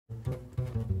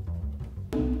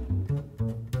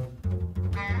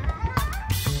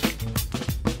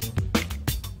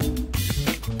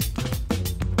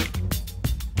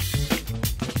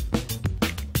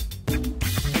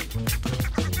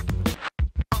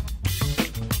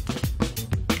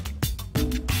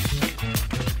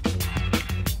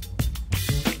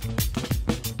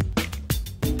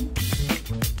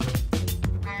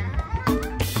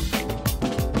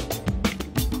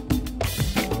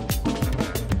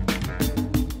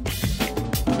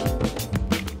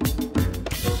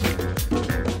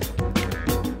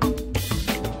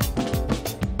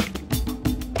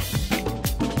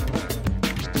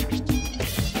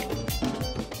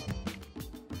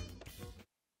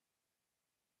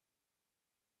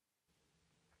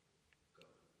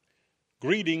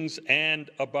Greetings and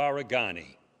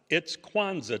Abaragani. It's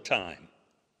Kwanzaa time.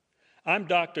 I'm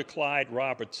Dr. Clyde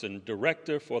Robertson,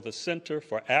 Director for the Center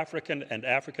for African and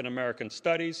African American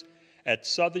Studies at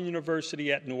Southern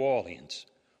University at New Orleans.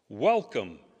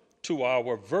 Welcome to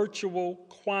our virtual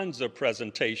Kwanzaa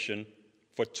presentation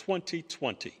for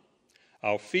 2020.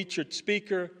 Our featured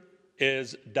speaker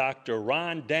is Dr.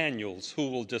 Ron Daniels, who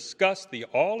will discuss the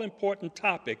all-important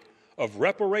topic of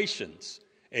reparations,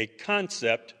 a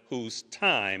concept whose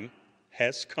time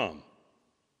has come.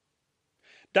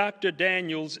 Dr.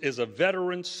 Daniels is a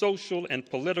veteran social and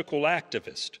political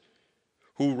activist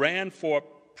who ran for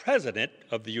President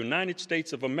of the United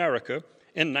States of America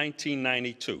in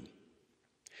 1992.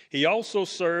 He also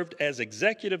served as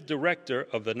Executive Director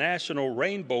of the National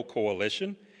Rainbow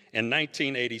Coalition in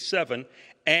 1987,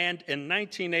 and in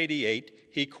 1988,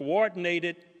 he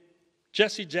coordinated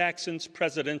Jesse Jackson's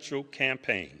presidential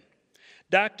campaign.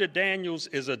 Dr. Daniels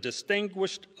is a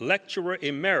distinguished lecturer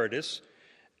emeritus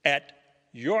at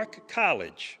York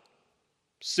College,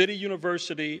 City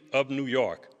University of New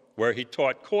York, where he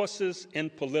taught courses in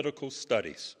political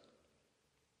studies.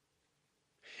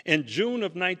 In June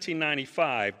of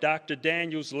 1995, Dr.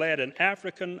 Daniels led an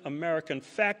African-American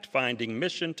fact-finding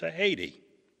mission to Haiti.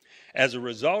 As a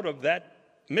result of that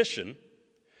mission,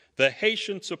 the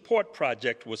Haitian Support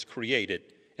Project was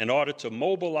created in order to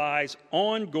mobilize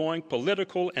ongoing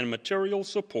political and material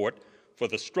support for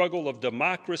the struggle of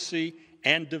democracy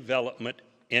and development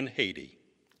in Haiti.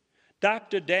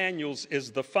 Dr. Daniels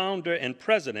is the founder and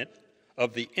president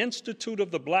of the Institute of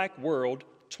the Black World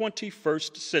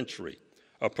 21st Century,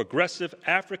 a progressive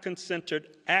African-centered,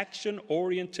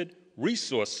 action-oriented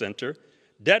resource center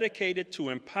dedicated to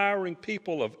empowering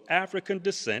people of African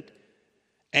descent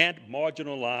and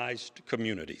marginalized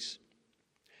communities.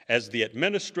 As the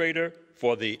administrator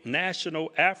for the National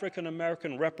African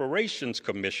American Reparations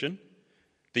Commission,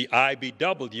 the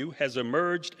IBW has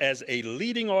emerged as a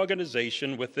leading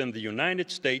organization within the United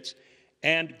States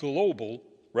and global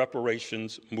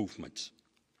reparations movements.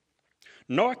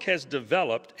 NAARC has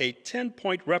developed a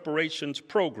 10-point reparations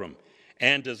program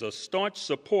and is a staunch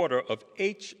supporter of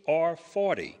H.R.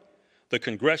 40, the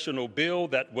congressional bill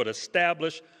that would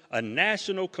establish a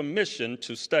national commission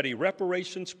to study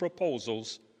reparations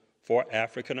proposals for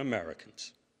African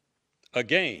Americans.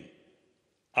 Again,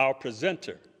 our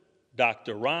presenter,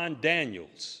 Dr. Ron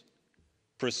Daniels,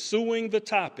 pursuing the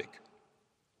topic,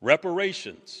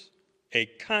 reparations, a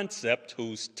concept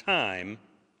whose time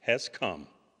has come.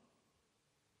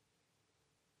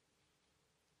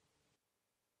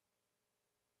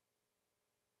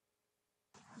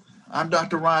 I'm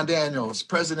Dr. Ron Daniels,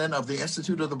 president of the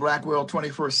Institute of the Black World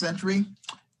 21st Century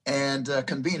and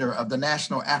convener of the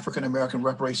National African American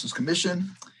Reparations Commission.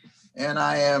 And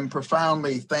I am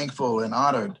profoundly thankful and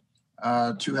honored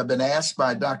to have been asked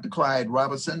by Dr. Clyde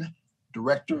Robertson,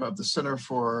 director of the Center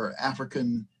for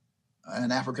African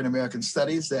and African American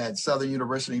Studies at Southern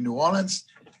University, New Orleans,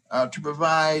 to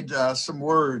provide some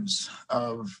words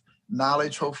of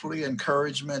knowledge, hopefully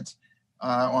encouragement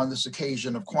on this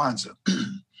occasion of Kwanzaa.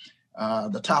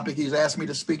 The topic he's asked me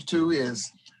to speak to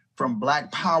is From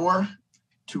Black Power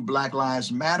to Black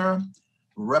Lives Matter.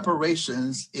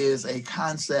 Reparations is a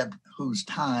concept whose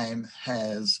time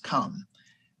has come.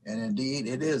 And indeed,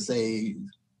 it is a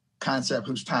concept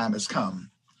whose time has come.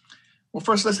 Well,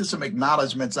 first, let's get some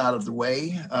acknowledgments out of the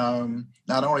way.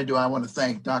 Not only do I want to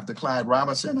thank Dr. Clyde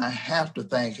Robertson, I have to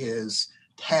thank his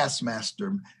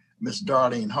taskmaster, Miss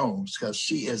Darlene Holmes, because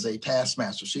she is a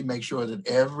taskmaster. She makes sure that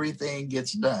everything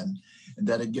gets done and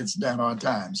that it gets done on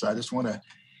time. So I just want to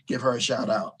give her a shout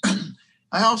out.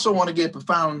 I also want to give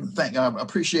profound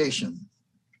appreciation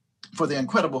for the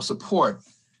incredible support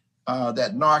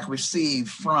that NAARC received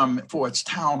for its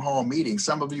town hall meeting.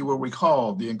 Some of you will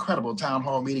recall the incredible town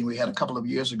hall meeting we had a couple of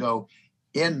years ago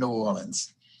in New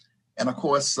Orleans. And of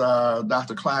course,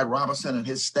 Dr. Clyde Robertson and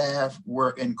his staff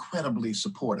were incredibly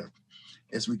supportive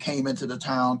as we came into the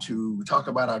town to talk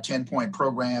about our 10-point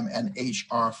program and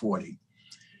HR 40.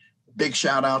 Big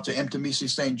shout out to Mtmisi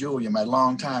St. Julia, my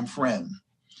longtime friend.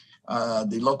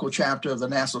 The local chapter of the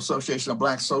National Association of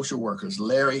Black Social Workers,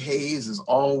 Larry Hayes, has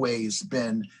always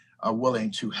been willing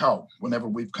to help whenever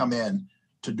we've come in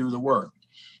to do the work.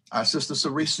 Our sister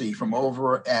Sarisi from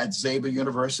over at Xavier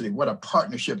University, what a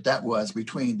partnership that was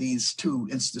between these two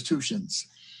institutions.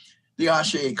 The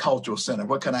Ashe Cultural Center,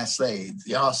 what can I say?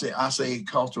 The Ashe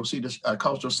Cultural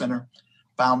Center,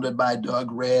 founded by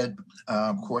Doug Red,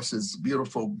 of course, his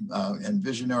beautiful and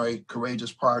visionary,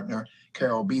 courageous partner,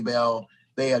 Carol Bebel.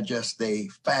 They are just a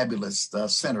fabulous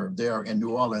center there in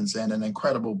New Orleans and an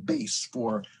incredible base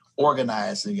for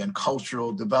organizing and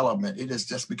cultural development. It has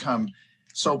just become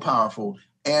so powerful.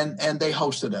 And they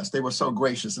hosted us. They were so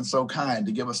gracious and so kind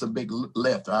to give us a big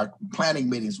lift. Our planning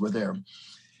meetings were there.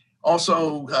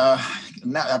 Also,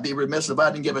 I'd be remiss if I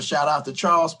didn't give a shout out to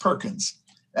Charles Perkins.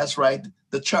 That's right,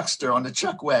 the Chuckster on the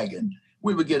Chuck wagon.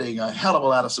 We were getting a hell of a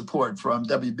lot of support from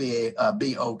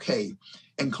WBOK,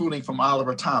 including from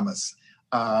Oliver Thomas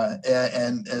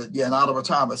and Oliver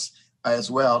Thomas as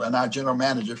well. And our general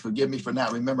manager, forgive me for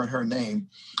not remembering her name,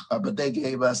 but they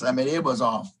gave us, I mean, it was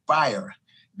on fire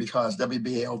because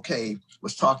WBAOK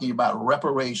was talking about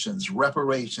reparations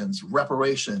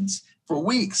for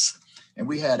weeks. And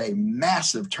we had a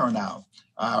massive turnout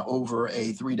over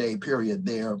a 3-day period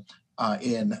there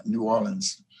in New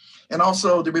Orleans. And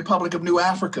also the Republic of New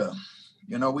Africa.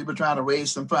 You know, we were trying to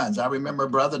raise some funds. I remember a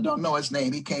brother, don't know his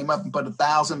name, he came up and put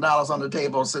 $1,000 on the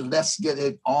table and said, let's get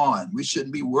it on. We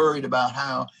shouldn't be worried about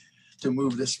how to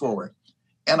move this forward.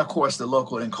 And of course, the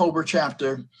local Nkober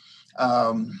chapter.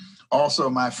 Also,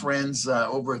 my friends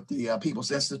over at the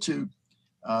People's Institute,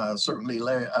 certainly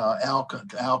Larry,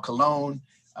 Al Colon,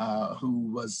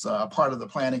 who was part of the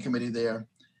planning committee there.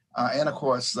 And of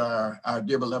course, our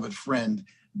dear beloved friend,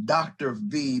 Dr.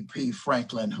 V.P.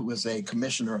 Franklin, who is a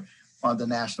commissioner on the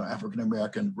National African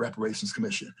American Reparations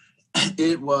Commission.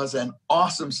 It was an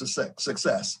awesome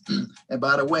success. And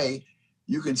by the way,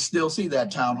 you can still see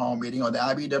that town hall meeting on the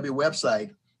IBW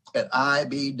website at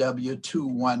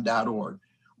ibw21.org.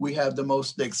 We have the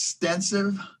most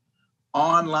extensive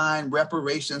online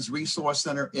reparations resource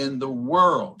center in the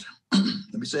world.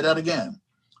 Let me say that again.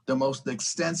 The most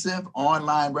extensive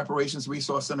online reparations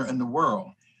resource center in the world,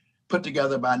 put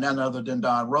together by none other than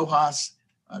Don Rojas.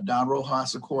 Don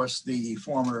Rojas, of course, the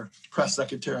former press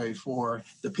secretary for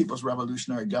the People's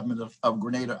Revolutionary Government of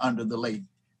Grenada under the late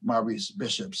Maurice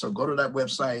Bishop. So go to that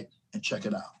website and check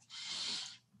it out.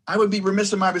 I would be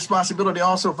remiss in my responsibility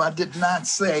also if I did not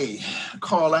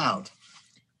call out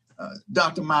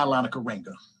Dr. Maulana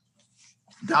Karenga.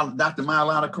 Dr.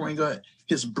 Maulana Karenga,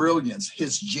 his brilliance,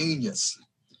 his genius.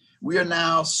 We are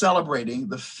now celebrating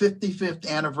the 55th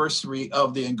anniversary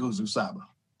of the Nguzo Saba.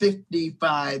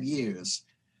 55 years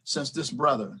since this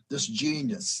brother, this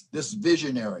genius, this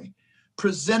visionary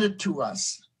presented to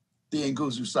us the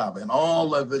Nguzo Saba and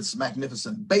all of its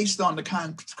magnificence based on the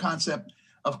concept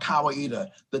of Kawaida,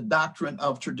 the doctrine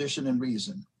of tradition and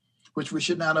reason, which we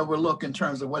should not overlook in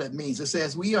terms of what it means. It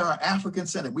says we are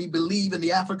African-centered. We believe in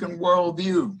the African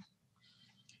worldview.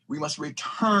 We must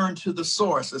return to the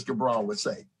source, as Cabral would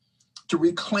say, to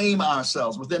reclaim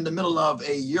ourselves within the middle of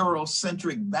a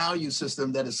Eurocentric value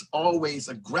system that is always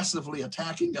aggressively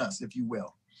attacking us, if you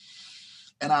will,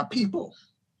 and our people.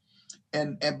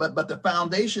 But the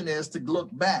foundation is to look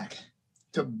back,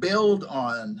 to build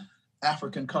on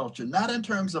African culture, not in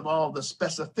terms of all the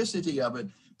specificity of it,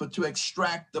 but to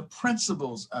extract the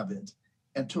principles of it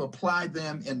and to apply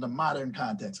them in the modern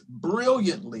context.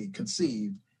 Brilliantly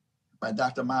conceived by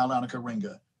Dr. Maulana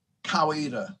Karenga.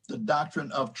 Kawaida, the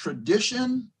doctrine of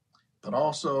tradition, but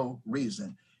also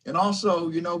reason. And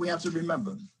also, you know, we have to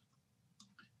remember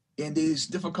in these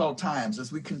difficult times,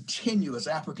 as we continue as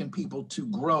African people to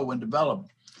grow and develop,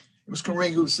 it was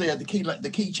Karenga who said the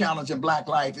key challenge in Black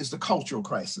life is the cultural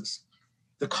crisis.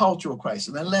 The cultural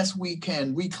crisis. Unless we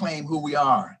can reclaim who we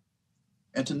are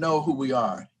and to know who we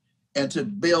are and to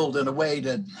build in a way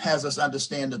that has us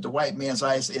understand that the white man's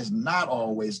ice is not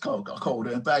always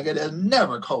colder. In fact, it is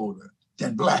never colder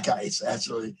than Black ice,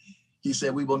 actually. He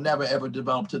said we will never, ever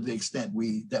develop to the extent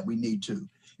that we need to.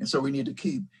 And so we need to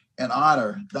keep and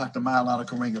honor Dr. Maulana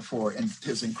Karenga for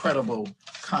his incredible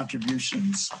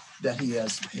contributions that he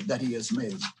has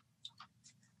made.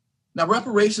 Now,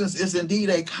 reparations is indeed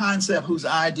a concept whose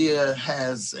idea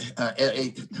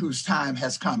whose time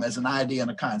has come as an idea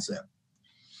and a concept.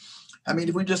 I mean,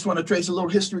 if we just want to trace a little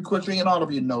history quickly, and all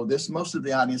of you know this, most of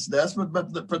the audience does,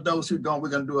 but for those who don't, we're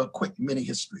going to do a quick mini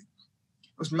history.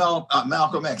 was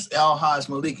Malcolm X, El-Haj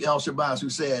Malik El-Shabazz, who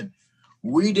said,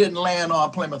 "We didn't land on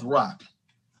Plymouth Rock.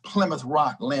 Plymouth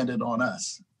Rock landed on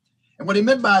us." And what he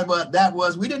meant by that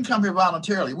was we didn't come here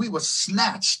voluntarily. We were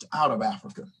snatched out of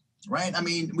Africa, right? I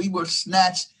mean, we were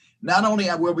snatched. Not only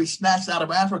were we snatched out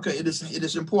of Africa, it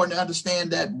is important to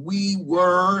understand that we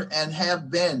were and have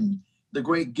been the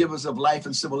great givers of life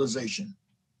and civilization.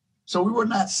 So we were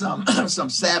not some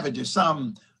savages,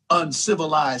 some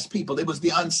uncivilized people. It was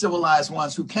the uncivilized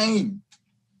ones who came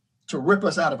to rip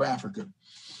us out of Africa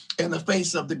in the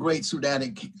face of the great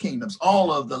Sudanic kingdoms.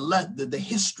 All of the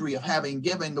history of having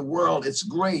given the world its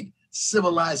great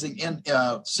civilizing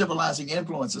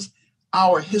influences,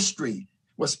 our history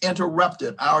was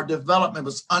interrupted. Our development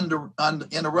was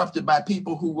interrupted by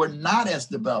people who were not as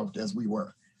developed as we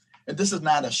were. And this is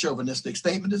not a chauvinistic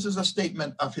statement. This is a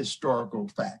statement of historical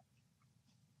fact.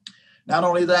 Not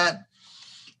only that,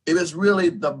 it is really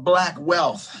the Black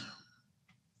wealth.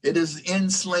 It is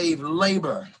enslaved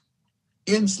labor.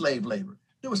 Enslaved labor.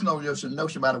 There was no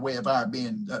notion by the way of our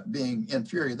being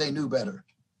inferior. They knew better.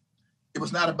 It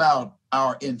was not about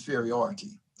our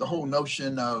inferiority. The whole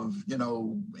notion of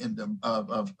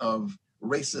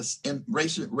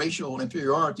racial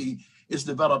inferiority is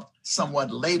developed somewhat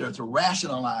later to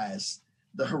rationalize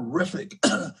the horrific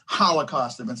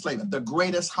Holocaust of enslavement, the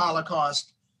greatest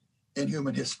Holocaust in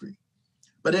human history.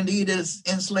 But indeed, it is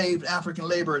enslaved African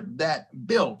labor that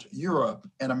built Europe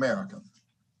and America.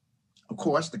 Of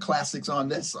course, the classics on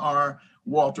this are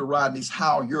Walter Rodney's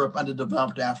How Europe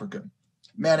Underdeveloped Africa,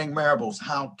 Manning Marable's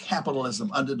How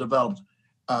Capitalism Underdeveloped,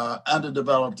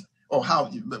 or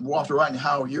how Walter Rodney,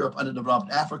 How Europe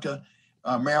Underdeveloped Africa,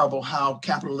 Marable, How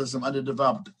Capitalism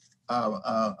Underdeveloped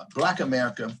Black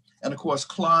America, and of course,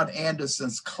 Claude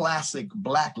Anderson's classic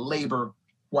Black Labor,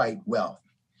 White Wealth.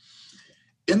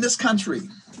 In this country,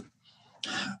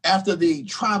 after the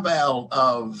travail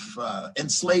of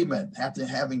enslavement, after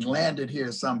having landed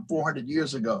here some 400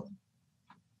 years ago,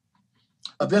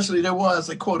 eventually there was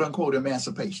a quote unquote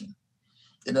emancipation,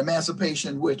 an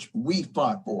emancipation which we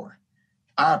fought for.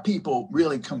 Our people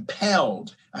really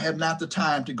compelled. I have not the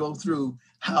time to go through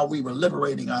how we were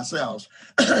liberating ourselves,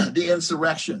 the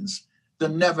insurrections, the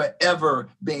never ever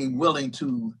being willing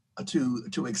to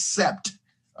accept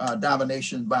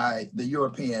domination by the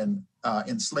European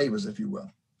enslavers, if you will.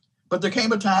 But there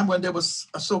came a time when there was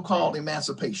a so-called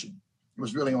emancipation. It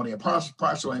was really only a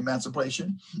partial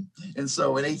emancipation. And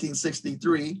so in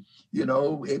 1863,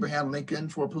 Abraham Lincoln,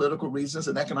 for political reasons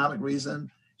and economic reasons,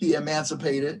 he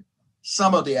emancipated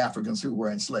some of the Africans who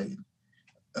were enslaved.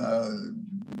 That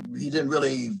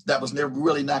was never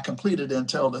really not completed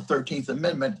until the 13th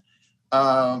Amendment,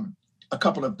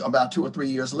 about 2 or 3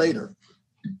 years later.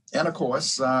 And of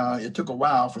course, it took a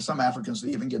while for some Africans to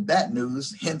even get that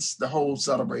news, hence the whole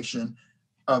celebration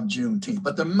of Juneteenth.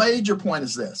 But the major point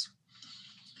is this: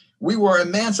 we were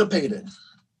emancipated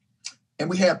and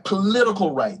we had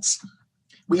political rights.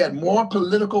 We had more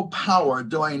political power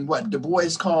during what Du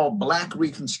Bois called Black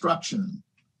Reconstruction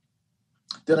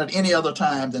than at any other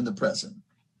time than the present.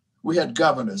 We had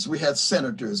governors, we had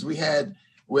senators, we had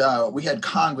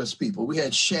Congress people, we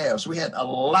had sheriffs, we had a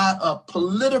lot of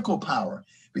political power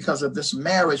because of this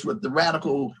marriage with the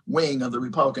radical wing of the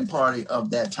Republican Party of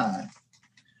that time.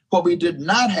 What we did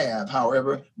not have,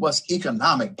 however, was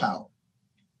economic power.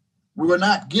 We were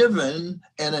not given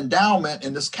an endowment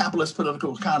in this capitalist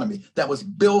political economy that was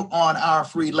built on our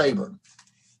free labor.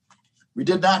 We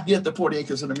did not get the 40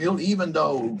 acres and a mule, even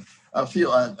though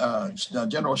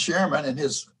General Sherman in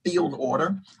his field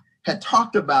order had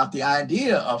talked about the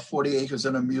idea of 40 acres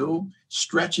and a mule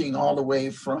stretching all the way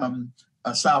from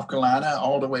South Carolina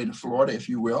all the way to Florida, if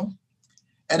you will.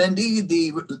 And indeed,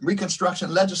 the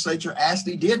Reconstruction legislature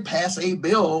actually did pass a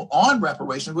bill on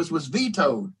reparations, which was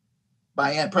vetoed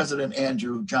by President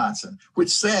Andrew Johnson, which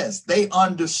says they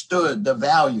understood the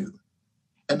value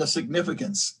and the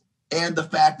significance and the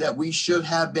fact that we should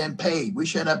have been paid. We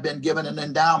should have been given an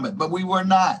endowment, but we were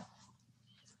not.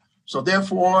 So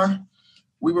therefore,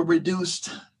 we were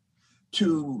reduced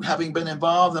to having been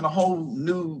involved in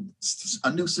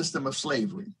a new system of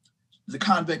slavery, the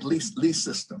convict lease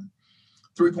system.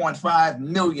 3.5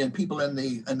 million people in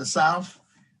the South,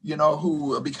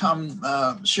 who become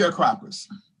sharecroppers,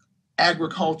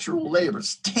 agricultural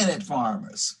laborers, tenant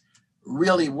farmers,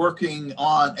 really working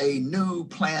on a new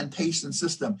plantation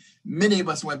system. Many of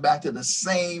us went back to the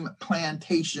same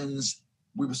plantations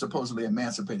we were supposedly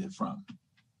emancipated from.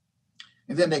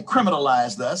 And then they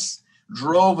criminalized us,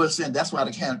 drove us in. That's why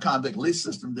the convict lease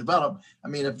system developed. I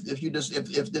mean,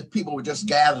 if people were just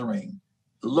gathering,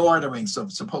 loitering,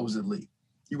 supposedly,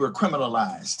 you were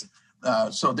criminalized.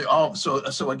 So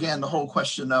again, the whole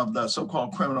question of the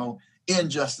so-called criminal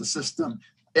injustice system,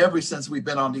 ever since we've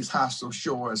been on these hostile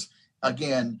shores,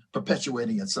 again,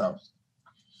 perpetuating itself.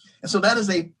 And so that is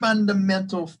a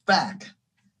fundamental fact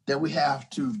that we have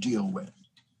to deal with.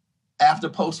 After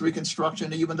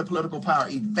post-Reconstruction, even the political power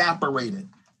evaporated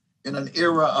in an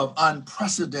era of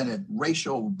unprecedented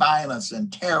racial violence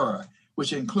and terror,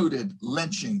 which included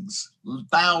lynchings,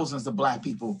 thousands of Black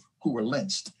people who were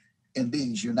lynched in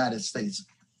these United States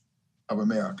of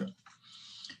America.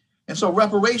 And so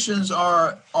reparations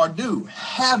are due,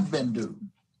 have been due.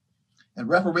 And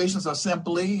reparations are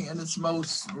simply, in its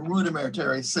most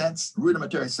rudimentary sense,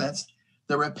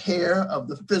 the repair of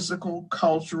the physical,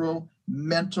 cultural,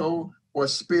 mental, or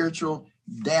spiritual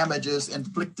damages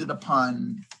inflicted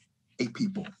upon a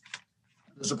people.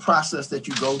 There's a process that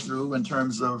you go through in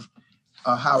terms of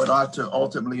how it ought to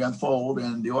ultimately unfold,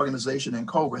 and the organization in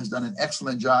COBRA has done an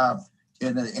excellent job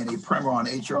in a primer on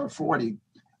HR 40,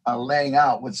 laying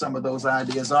out what some of those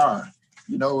ideas are.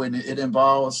 You know, and it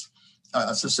involves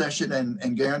secession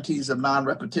and guarantees of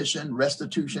non-repetition,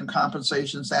 restitution,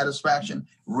 compensation, satisfaction,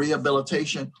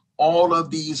 rehabilitation. All of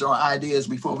these are ideas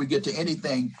before we get to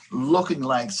anything looking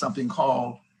like something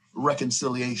called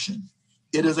reconciliation.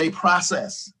 It is a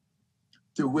process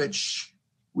through which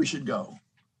we should go.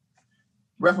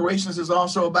 Reparations is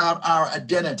also about our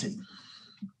identity.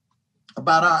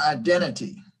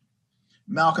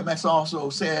 Malcolm X also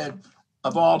said,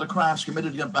 of all the crimes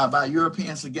committed by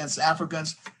Europeans against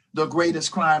Africans, the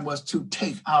greatest crime was to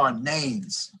take our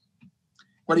names.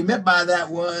 What he meant by that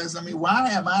was, I mean, why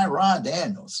am I Ron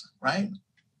Daniels, right?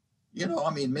 You know,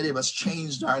 I mean, many of us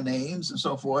changed our names and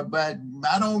so forth, but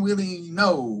I don't really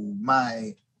know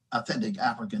my authentic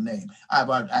African name. I've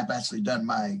actually done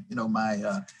my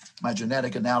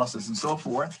genetic analysis and so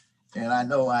forth, and I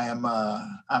know I'm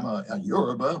a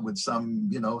Yoruba with some,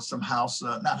 some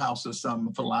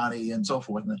some Fulani and so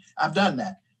forth. And I've done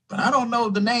that, but I don't know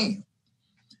the name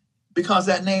because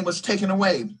that name was taken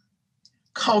away.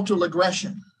 Cultural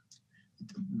aggression,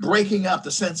 breaking up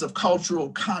the sense of cultural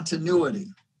continuity.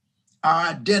 Our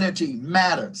identity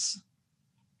matters.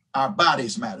 Our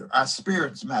bodies matter, our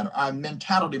spirits matter, our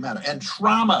mentality matter, and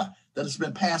trauma that has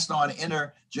been passed on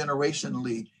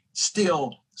intergenerationally,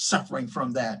 still suffering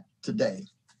from that today.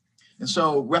 And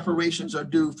so reparations are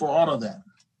due for all of that.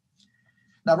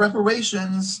 Now,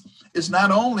 reparations is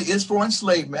for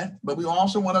enslavement, but we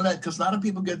also want to because a lot of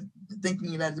people get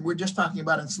thinking that we're just talking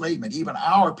about enslavement, even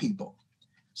our people.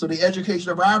 So the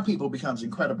education of our people becomes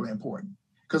incredibly important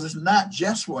because it's not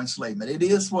just for enslavement. It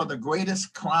is for the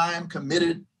greatest crime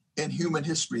committed in human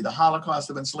history, the Holocaust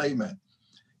of enslavement,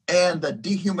 and the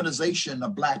dehumanization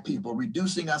of Black people,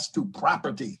 reducing us to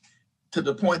property to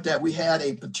the point that we had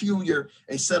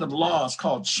a set of laws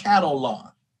called chattel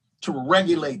law to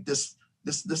regulate this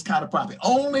kind of property.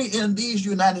 Only in these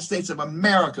United States of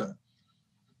America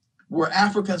were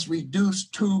Africans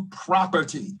reduced to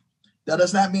property. That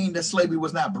does not mean that slavery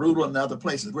was not brutal in other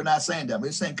places. We're not saying that.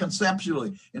 We're saying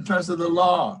conceptually, in terms of the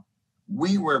law,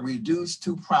 we were reduced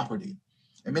to property.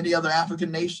 In many other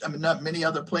African nations, many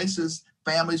other places,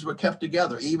 families were kept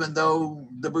together, even though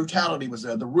the brutality was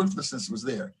there, the ruthlessness was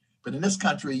there. But in this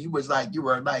country, you were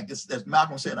like, as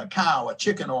Malcolm said, a cow, a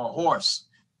chicken, or a horse.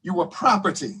 You were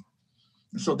property.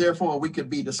 And so therefore, we could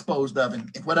be disposed of in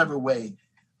whatever way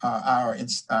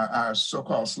our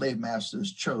so-called slave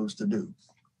masters chose to do.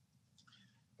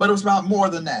 But it was about more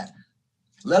than that.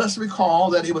 Let us recall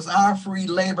that it was our free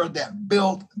labor that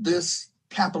built this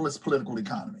capitalist political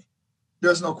economy.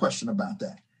 There's no question about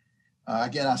that.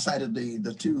 Again, I cited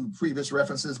the two previous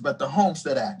references, but the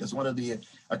Homestead Act is one of the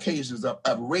occasions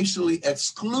of racially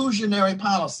exclusionary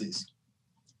policies.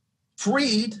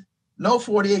 Freed, no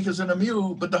 40 acres and a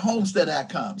mule, but the Homestead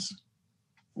Act comes.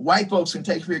 White folks can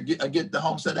get the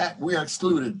Homestead Act. We are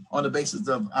excluded on the basis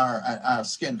of our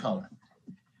skin color.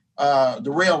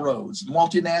 The railroads,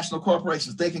 multinational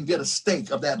corporations, they can get a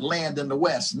stake of that land in the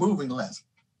West, moving less.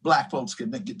 Black folks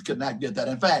could not get that.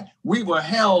 In fact, we were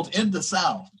held in the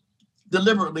South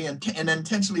deliberately and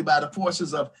intentionally by the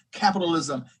forces of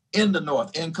capitalism in the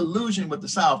North, in collusion with the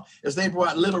South, as they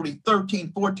brought literally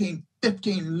 13, 14,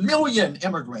 15 million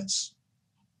immigrants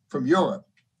from Europe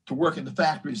to work in the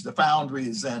factories, the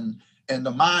foundries, and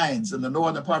the mines in the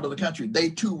northern part of the country. They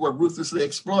too were ruthlessly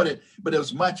exploited, but it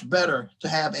was much better to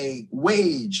have a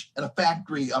wage in a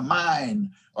factory, a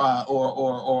mine,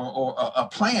 or a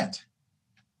plant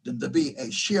than to be a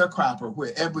sharecropper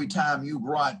where every time you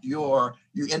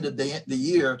ended the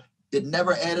year, it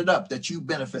never added up that you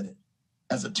benefited.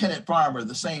 As a tenant farmer,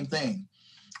 the same thing,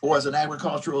 or as an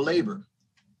agricultural labor.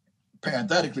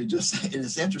 Parenthetically, it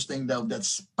is interesting though, that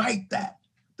despite that,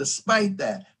 Despite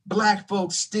that, Black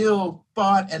folks still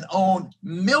fought and owned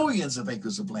millions of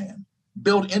acres of land,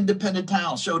 built independent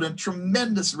towns, showed a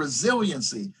tremendous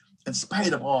resiliency in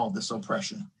spite of all this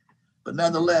oppression. But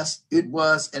nonetheless, it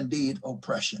was indeed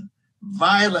oppression,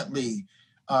 violently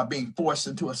being forced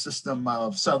into a system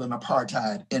of Southern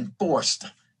apartheid enforced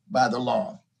by the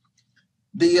law.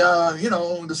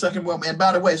 The Second World, and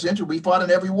by the way, it's interesting, we fought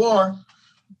in every war.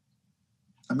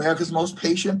 America's most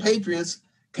patient patriots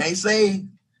can't say,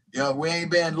 we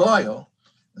ain't been loyal.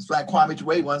 It's like Kwame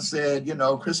Ture once said,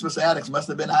 Crispus Attucks must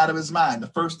have been out of his mind, the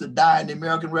first to die in the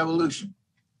American Revolution,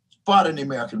 fought in the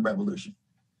American Revolution,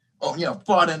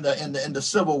 fought in the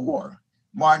Civil War.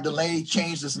 Martin Delany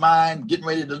changed his mind, getting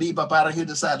ready to leave up out of here,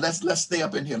 decided, let's stay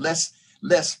up in here.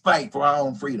 Let's fight for our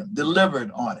own freedom,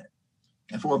 delivered on it.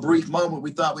 And for a brief moment,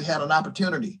 we thought we had an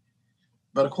opportunity.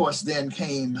 But of course, then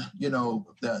came,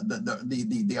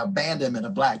 the abandonment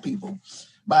of Black people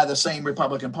by the same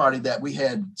Republican Party that we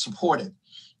had supported.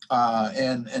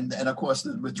 And of course,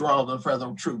 the withdrawal of the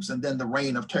federal troops, and then the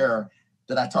reign of terror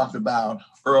that I talked about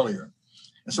earlier.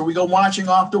 And so we go marching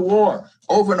off to war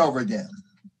over and over again.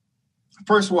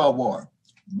 First World War,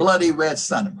 bloody red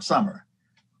summer.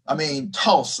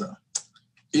 Tulsa,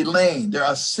 Elaine, there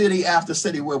are city after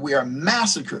city where we are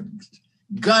massacred,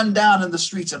 gunned down in the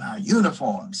streets in our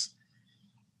uniforms.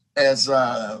 As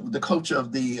the coach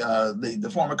of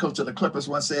the former coach of the Clippers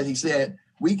once said, he said,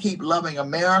 we keep loving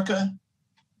America,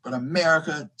 but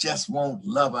America just won't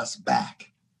love us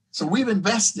back. So we've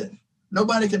invested.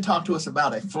 Nobody can talk to us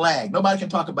about a flag. Nobody can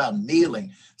talk about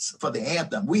kneeling for the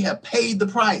anthem. We have paid the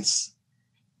price,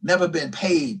 never been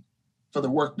paid for the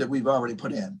work that we've already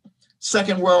put in.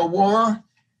 Second World War,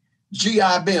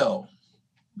 GI Bill.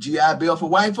 GI Bill for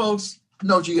white folks,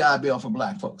 no GI Bill for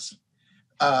Black folks.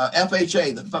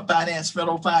 FHA, the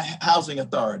Federal Housing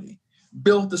Authority,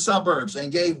 built the suburbs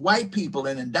and gave white people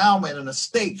an endowment and a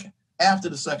stake after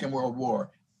the Second World War.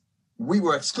 We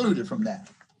were excluded from that.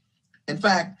 In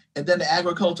fact, and then the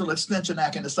Agricultural Extension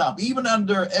Act in the South, even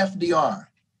under FDR,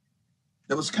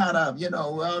 there was kind of,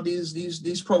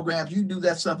 these programs, you do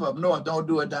that stuff up north, don't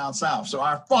do it down south. So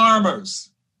our farmers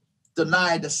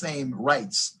denied the same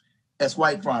rights as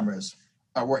white farmers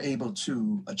were able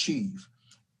to achieve.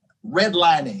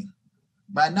 Redlining.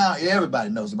 By now, everybody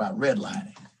knows about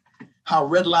redlining. How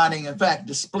redlining, in fact,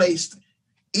 displaced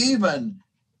even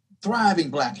thriving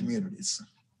Black communities.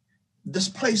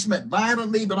 Displacement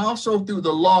violently, but also through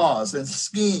the laws and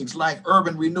schemes like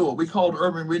urban renewal. We called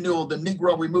urban renewal the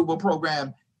Negro removal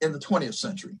program in the 20th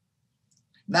century.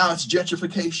 Now it's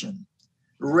gentrification,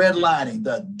 redlining,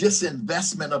 the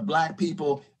disinvestment of Black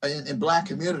people in Black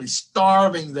communities,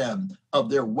 starving them of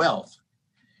their wealth.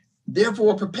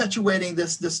 Therefore, perpetuating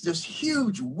this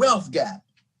huge wealth gap,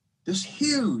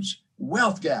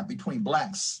 between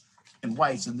Blacks and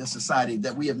whites in this society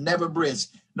that we have never bridged,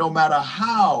 no matter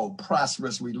how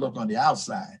prosperous we look on the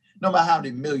outside, no matter how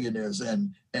many millionaires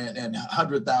and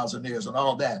 100,000-aires and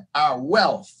all that. Our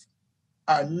wealth,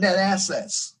 our net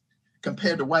assets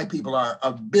compared to white people are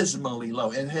abysmally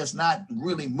low and has not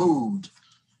really moved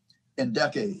in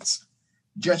decades.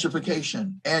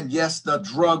 Gentrification, and yes, the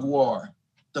drug war,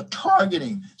 the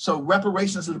targeting. So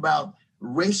reparations is about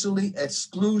racially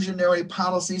exclusionary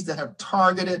policies that have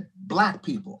targeted Black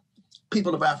people,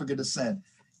 people of African descent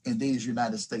in these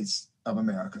United States of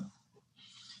America.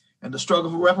 And the struggle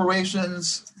for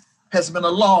reparations has been a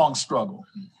long struggle.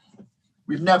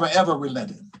 We've never, ever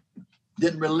relented.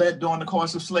 Didn't relent during the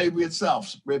course of slavery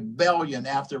itself, rebellion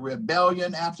after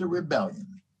rebellion after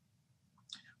rebellion.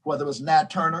 Whether it was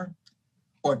Nat Turner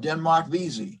or Denmark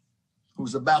Vesey,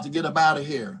 who's about to get up out of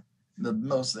here, the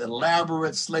most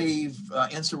elaborate slave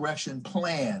insurrection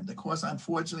planned. Of course,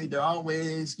 unfortunately, there are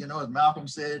always, as Malcolm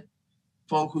said,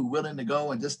 folk who are willing to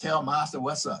go and just tell Master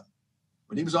what's up.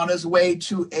 But he was on his way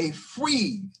to a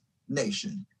free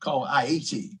nation called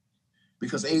Haiti,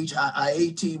 because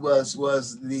Haiti was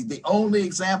the only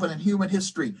example in human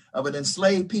history of an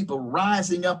enslaved people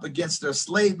rising up against their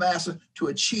slave master to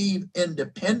achieve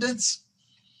independence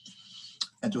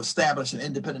and to establish an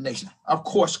independent nation. Of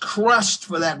course, crushed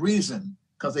for that reason,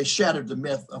 because they shattered the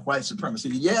myth of white supremacy.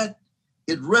 Yet,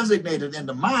 it resonated in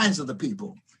the minds of the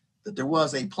people that there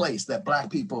was a place that Black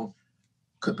people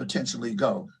could potentially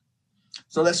go.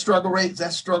 So that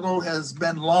struggle has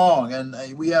been long, and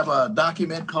we have a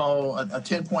document called a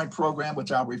 10-point program,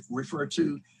 which I'll refer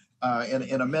to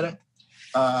in a minute.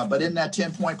 But in that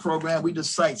 10-point program, we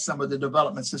just cite some of the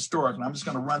developments historically. I'm just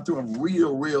going to run through them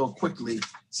real quickly,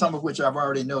 some of which I've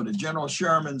already noted. General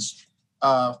Sherman's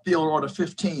Field Order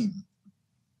 15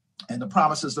 and the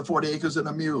promises of 40 acres and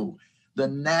a mule, the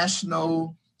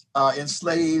National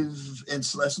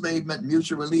Enslavement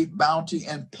Mutual Relief Bounty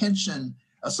and Pension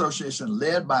Association,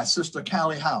 led by Sister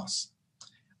Callie House.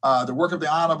 The work of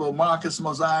the Honorable Marcus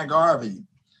Mosiah Garvey,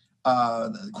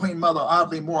 Queen Mother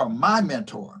Audley Moore, my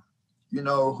mentor, you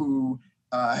know, who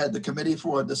had the Committee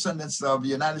for Descendants of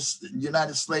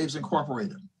United Slaves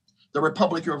Incorporated, the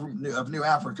Republic of New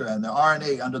Africa, and the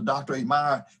RNA under Dr.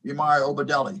 Imari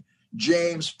Obadeli.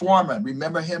 James Foreman,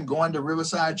 remember him going to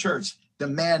Riverside Church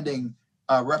demanding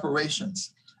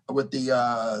reparations with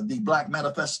the Black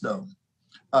Manifesto.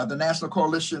 The National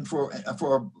Coalition for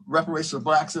Reparations of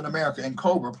Blacks in America, and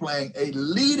COBRA, playing a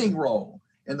leading role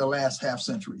in the last half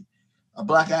century.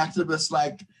 Black activists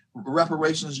like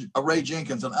Reparations, Ray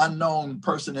Jenkins, an unknown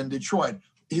person in Detroit,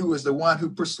 he was the one who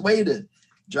persuaded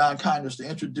John Conyers to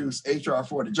introduce H.R.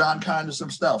 40. John Conyers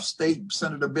himself, State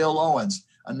Senator Bill Owens,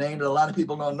 a name that a lot of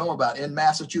people don't know about, in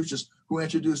Massachusetts, who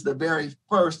introduced the very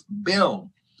first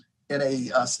bill in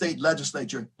a state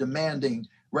legislature demanding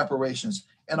reparations.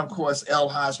 And of course, El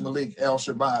Haj Malik, El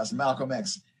Shabazz, Malcolm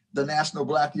X, the National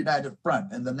Black United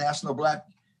Front, and the National Black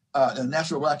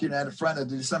United Front of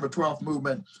the December 12th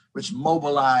movement, which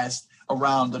mobilized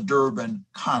around the Durban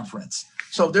Conference.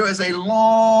 So there is a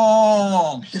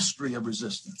long history of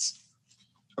resistance,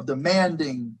 of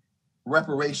demanding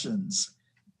reparations.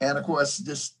 And of course,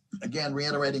 just again,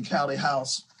 reiterating Callie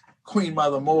House, Queen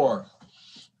Mother Moore.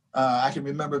 I can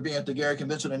remember being at the Gary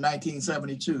Convention in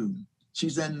 1972.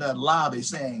 She's in the lobby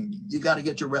saying, you got to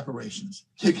get your reparations.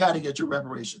 You got to get your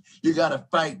reparations. You got to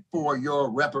fight for your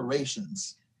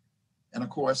reparations. And of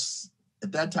course,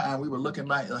 at that time, we were looking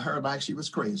at her like she was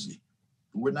crazy.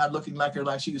 We're not looking like her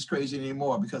like she was crazy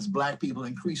anymore, because Black people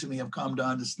increasingly have come to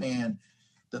understand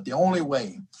that the only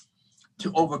way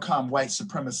to overcome white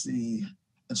supremacy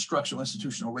and structural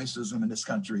institutional racism in this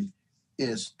country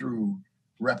is through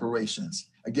reparations.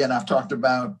 Again, I've talked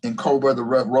about in COBRA the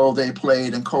role they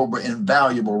played, in COBRA,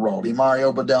 invaluable role. Imari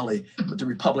Obadeli with the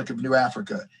Republic of New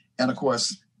Africa. And of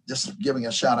course, just giving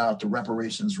a shout out to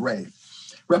Reparations Ray.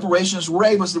 Reparations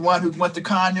Ray was the one who went to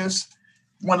Conyers,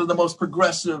 one of the most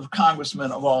progressive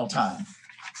congressmen of all time.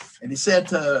 And he said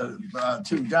to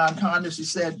John Conyers, he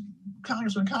said,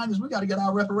 Congressman Conyers, we got to get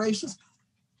our reparations.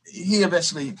 He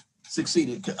eventually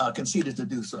conceded to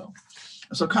do so.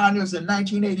 And so Conyers in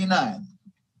 1989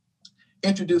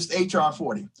 introduced H.R.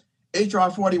 40. H.R.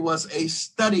 40 was a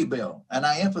study bill, and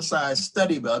I emphasize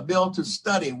study bill, a bill to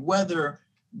study whether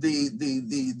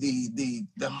the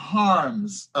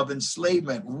harms of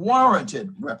enslavement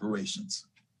warranted reparations,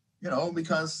 you know,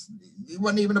 because it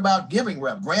wasn't even about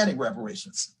granting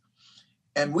reparations.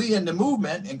 And we in the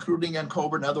movement, including in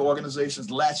COBRA and other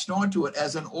organizations, latched onto it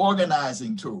as an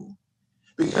organizing tool.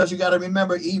 Because you got to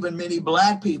remember, even many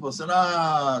Black people said,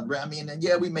 but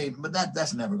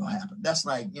that's never going to happen. That's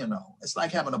like, you know, it's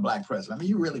like having a Black president. I mean,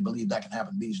 you really believe that can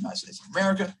happen in these United States of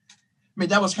America? I mean,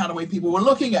 that was kind of the way people were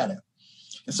looking at it.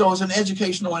 And so it was an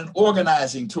educational and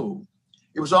organizing tool.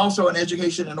 It was also an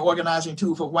education and organizing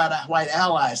tool for white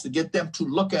allies to get them to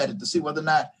look at it, to see whether or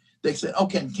not they said,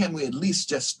 okay, can we at least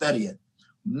just study it?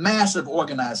 Massive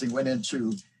organizing went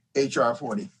into H.R.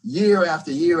 40. Year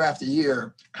after year after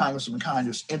year, Congressman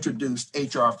Conyers introduced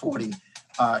H.R. 40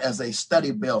 as a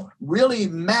study bill, really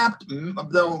mapped,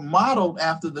 though modeled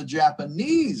after the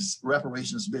Japanese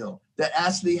reparations bill that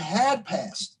actually had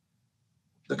passed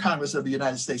the Congress of the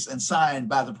United States and signed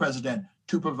by the president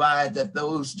to provide that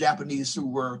those Japanese who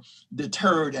were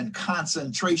deterred in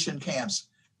concentration camps,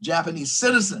 Japanese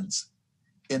citizens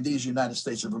in these United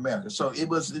States of America. So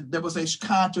there was a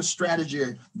counter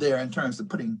strategy there in terms of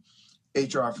putting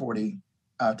H.R. 40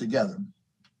 together.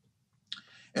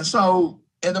 And so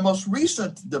in the most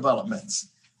recent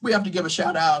developments, we have to give a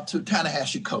shout out to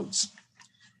Ta-Nehisi Coates.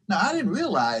 Now, I didn't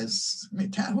realize,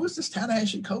 who's this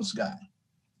Ta-Nehisi Coates guy?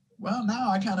 Well, now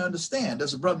I kind of understand.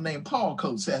 There's a brother named Paul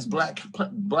Coates, has Black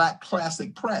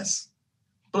Classic Press,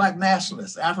 Black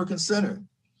nationalist, African-centered.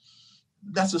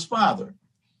 That's his father.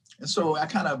 And so I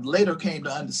kind of later came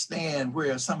to understand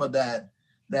where some of that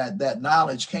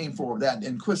knowledge came from, that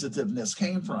inquisitiveness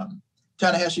came from.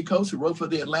 Ta-Nehisi Coates, who wrote for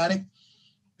The Atlantic,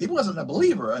 he wasn't a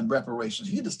believer in reparations.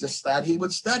 He just decided he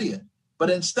would study it.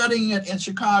 But in studying it in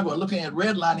Chicago, looking at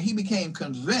redlining, he became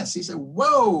convinced. He said,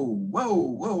 whoa.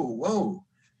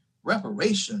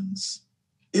 Reparations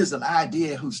is an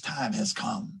idea whose time has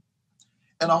come.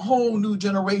 And a whole new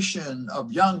generation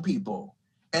of young people,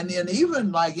 and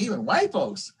even white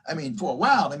folks, I mean, for a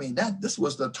while, this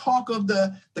was the talk of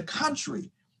the country,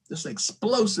 this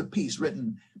explosive piece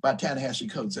written by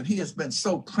Ta-Nehisi Coates. And he has been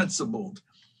so principled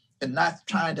and not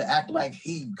trying to act like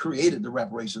he created the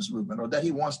reparations movement or that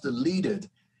he wants to lead it.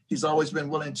 He's always been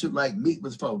willing to meet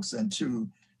with folks and to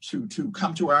to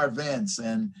come to our events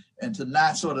and to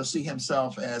not sort of see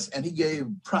himself as, and he gave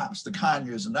props to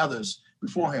Conyers and others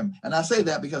before him. And I say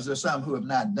that because there's some who have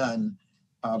not done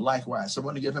likewise. So I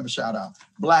want to give him a shout out.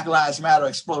 Black Lives Matter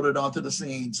exploded onto the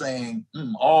scene saying,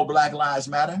 all Black lives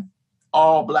matter,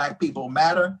 all Black people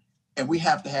matter, and we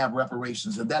have to have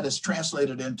reparations. And that is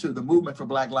translated into the movement for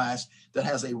Black Lives that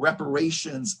has a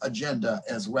reparations agenda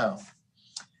as well.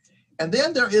 And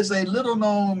then there is a little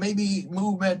known maybe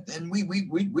movement, and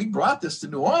we brought this to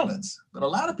New Orleans, but a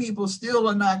lot of people still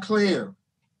are not clear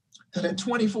that in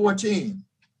 2014,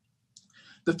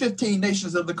 the 15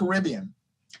 nations of the Caribbean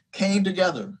came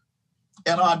together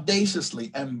and audaciously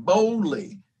and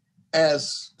boldly,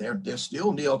 as they're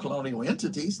still neo-colonial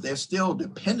entities, they're still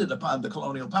dependent upon the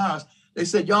colonial powers. They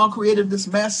said, y'all created this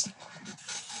mess.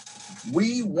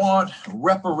 We want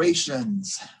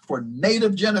reparations for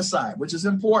Native genocide, which is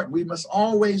important. We must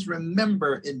always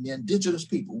remember in the indigenous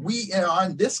people, we are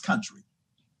in this country,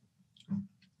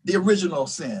 the original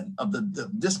sin of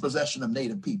the dispossession of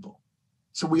Native people.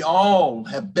 So we all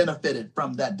have benefited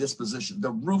from that disposition,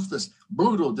 the ruthless,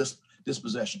 brutal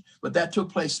dispossession. But that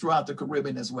took place throughout the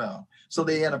Caribbean as well. So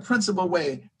they, in a principal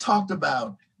way, talked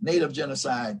about Native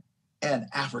genocide and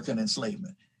African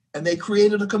enslavement. And they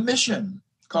created a commission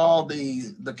called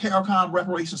the CAAAS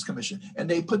Reparations Commission. And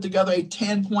they put together a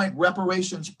 10-point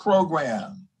reparations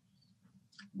program.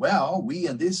 Well, we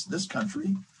in this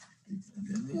country,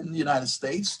 in the United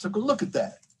States, took a look at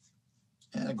that.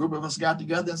 And a group of us got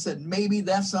together and said, maybe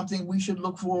that's something we should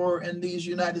look for in these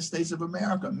United States of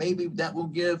America. Maybe that will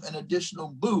give an additional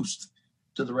boost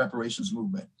to the reparations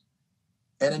movement.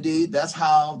 And indeed, that's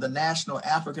how the National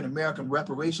African American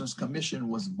Reparations Commission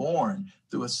was born,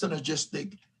 through a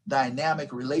synergistic,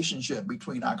 dynamic relationship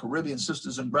between our Caribbean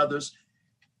sisters and brothers.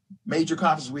 Major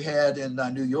conference we had in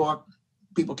New York.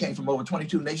 People came from over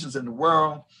 22 nations in the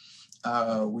world.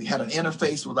 We had an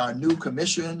interface with our new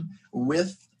commission,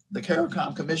 with the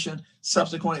CARICOM Commission.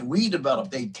 Subsequently, we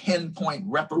developed a 10-point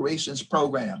reparations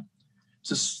program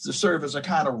to serve as a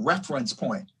kind of reference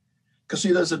point. Because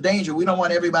see, there's a danger. We don't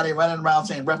want everybody running around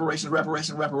saying reparations,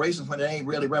 reparations, reparations, when it ain't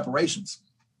really reparations.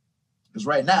 Because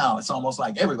right now, it's almost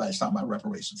like everybody's talking about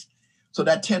reparations. So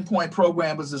that 10-point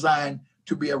program was designed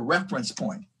to be a reference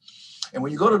point. And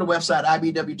when you go to the website,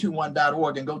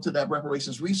 ibw21.org, and go to that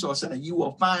reparations resource center, you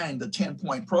will find the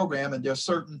 10-point program. And there are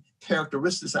certain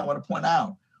characteristics I want to point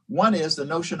out. One is the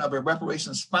notion of a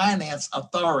reparations finance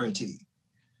authority.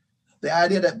 The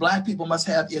idea that Black people must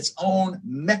have its own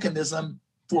mechanism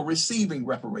for receiving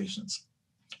reparations,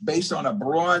 based on a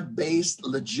broad-based,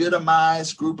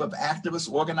 legitimized group of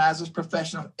activists, organizers,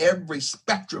 professionals, every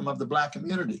spectrum of the Black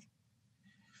community,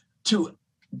 to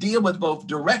deal with both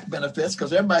direct benefits,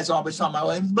 because everybody's always talking about,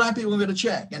 well, Black people get a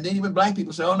check. And then even Black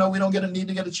people say, oh, no, we don't need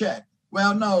to get a check.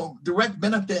 Well, no, direct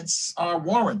benefits are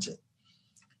warranted.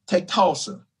 Take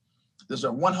Tulsa. There's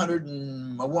a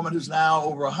woman who's now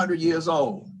over 100 years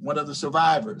old, one of the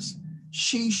survivors.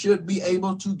 She should be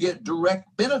able to get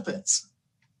direct benefits.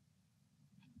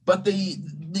 But the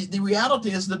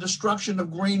reality is the destruction of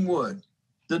Greenwood,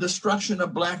 the destruction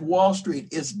of Black Wall Street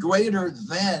is greater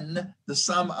than the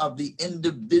sum of the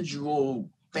individual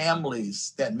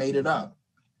families that made it up.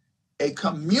 A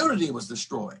community was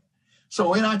destroyed.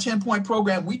 So in our 10-point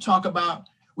program, we talk about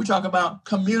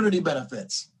community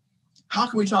benefits. How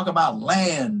can we talk about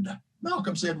land?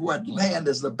 Malcolm said what? Land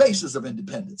is the basis of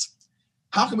independence.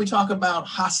 How can we talk about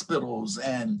hospitals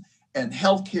and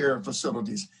healthcare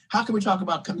facilities? How can we talk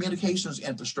about communications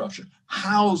infrastructure,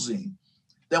 housing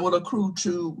that will accrue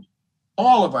to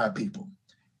all of our people?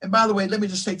 And by the way, let me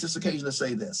just take this occasion to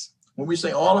say this. When we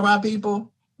say all of our people,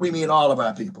 we mean all of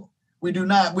our people. We're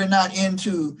not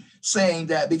into saying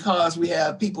that because we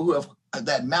have people who have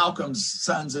that Malcolm's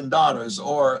sons and daughters,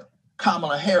 or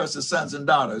Kamala Harris's sons and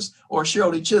daughters, or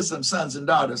Shirley Chisholm's sons and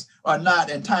daughters are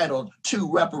not entitled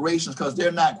to reparations because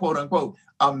they're not, quote unquote,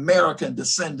 American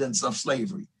descendants of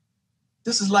slavery.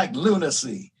 This is like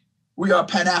lunacy. We are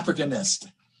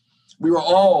Pan-Africanist. We were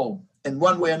all, in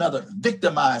one way or another,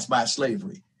 victimized by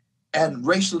slavery and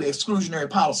racially exclusionary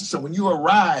policies. So when you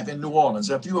arrive in New Orleans,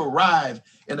 if you arrive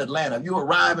in Atlanta, if you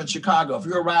arrive in Chicago, if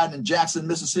you arrive in Jackson,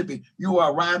 Mississippi, you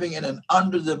are arriving in an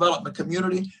underdeveloped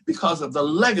community because of the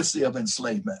legacy of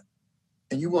enslavement.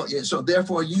 And so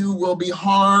therefore you will be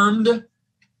harmed,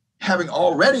 having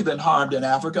already been harmed in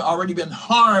Africa, already been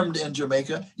harmed in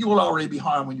Jamaica. You will already be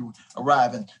harmed when you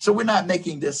arrive in. So we're not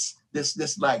making this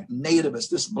like nativist,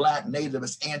 this Black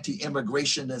nativist,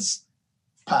 anti-immigrationist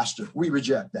posture. We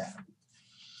reject that.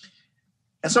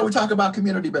 And so we talk about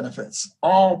community benefits.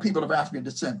 All people of African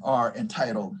descent are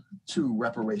entitled to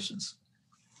reparations.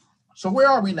 So where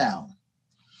are we now?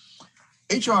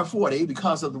 H.R. 40,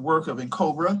 because of the work of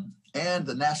NCOBRA and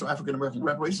the National African American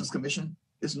Reparations Commission,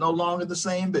 is no longer the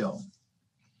same bill.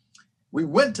 We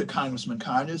went to Congressman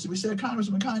Conyers and we said,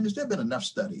 Congressman Conyers, there have been enough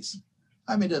studies.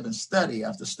 I mean, there have been study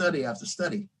after study after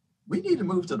study. We need to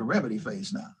move to the remedy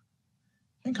phase now.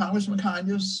 And Congressman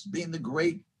Conyers, being the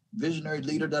great visionary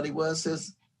leader that he was,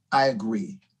 says, I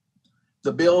agree.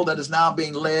 The bill that is now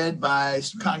being led by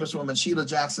Congresswoman Sheila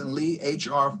Jackson Lee,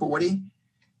 H.R. 40,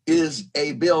 is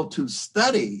a bill to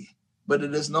study, but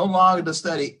it is no longer to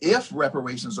study if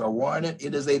reparations are warranted.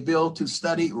 It is a bill to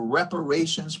study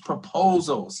reparations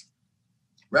proposals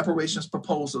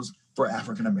for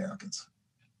African Americans.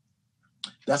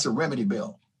 That's a remedy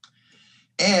bill.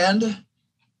 And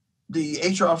the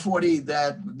H.R. 40,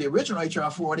 the original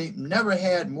H.R. 40 never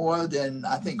had more than,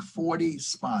 I think, 40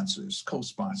 sponsors,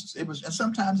 co-sponsors. It was, and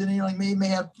sometimes it may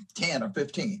have 10 or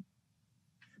 15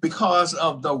 because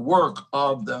of the work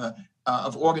of the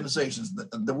of organizations,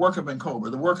 the work of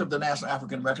NCOBRA, the work of the National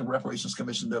African American Reparations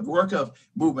Commission, the work of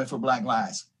Movement for Black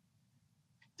Lives.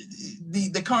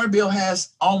 The current bill has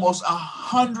almost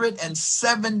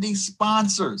 170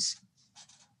 sponsors.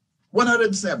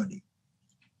 170.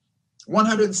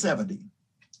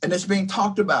 And it's being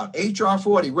talked about. H.R.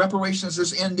 40, reparations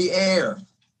is in the air.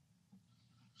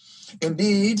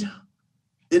 Indeed,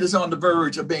 it is on the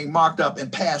verge of being marked up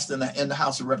and passed in the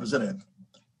House of Representatives.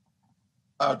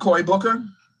 Cory Booker,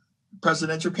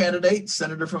 presidential candidate,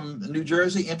 senator from New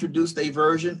Jersey, introduced a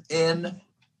version in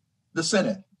the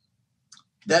Senate.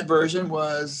 That version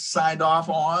was signed off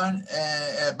on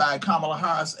by Kamala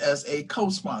Harris as a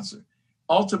co-sponsor.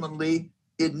 Ultimately,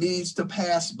 it needs to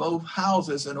pass both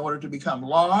houses in order to become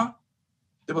law.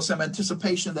 There was some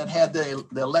anticipation that had the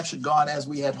election gone as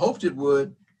we had hoped it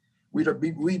would,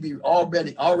 we'd be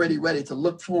already ready to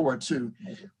look forward to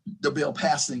the bill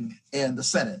passing in the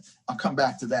Senate. I'll come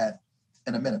back to that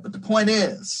in a minute. But the point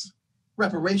is,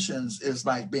 reparations is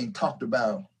like being talked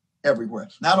about everywhere.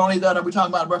 Not only that, are we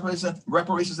talking about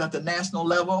reparations at the national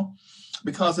level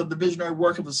because of the visionary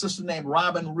work of a sister named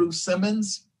Robin Ruth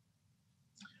Simmons.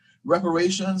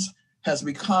 Reparations has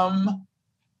become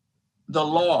the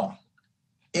law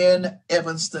in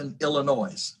Evanston,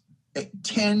 Illinois.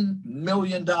 $10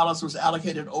 million was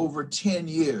allocated over 10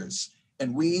 years.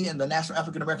 And we in the National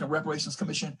African American Reparations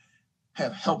Commission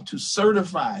have helped to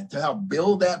certify, to help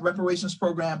build that reparations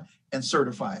program and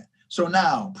certify it. So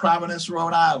now, Providence,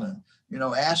 Rhode Island,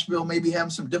 Asheville may be having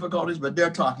some difficulties, but they're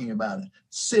talking about it.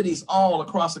 Cities all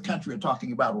across the country are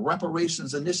talking about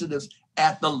reparations initiatives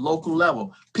at the local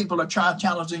level. People are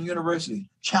challenging universities,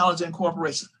 challenging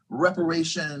corporations.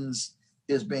 Reparations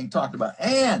is being talked about.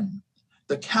 And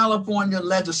the California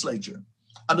legislature,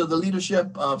 under the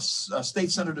leadership of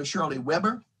State Senator Shirley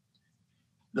Weber,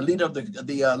 the leader of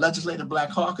the Legislative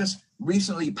Black Caucus,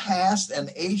 recently passed an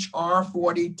H.R.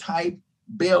 40 type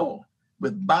bill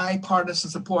with bipartisan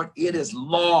support. It is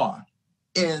law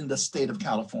in the state of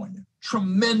California.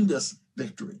 Tremendous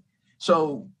victory.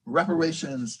 So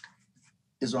reparations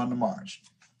is on the march.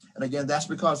 And again, that's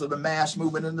because of the mass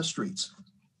movement in the streets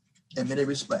in many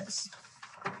respects.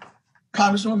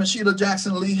 Congresswoman Sheila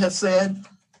Jackson Lee has said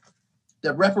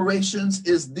that reparations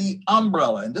is the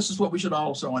umbrella. And this is what we should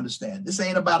also understand. This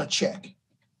ain't about a check.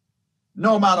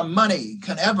 No amount of money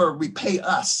can ever repay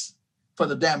us for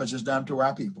the damages done to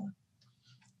our people.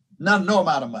 No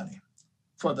amount of money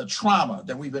for the trauma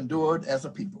that we've endured as a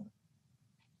people.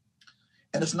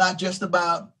 And it's not just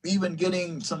about even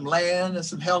getting some land and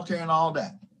some healthcare and all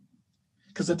that.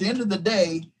 Because at the end of the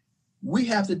day, we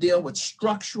have to deal with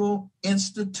structural,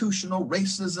 institutional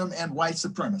racism and white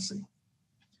supremacy.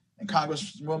 And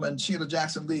Congresswoman Sheila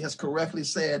Jackson Lee has correctly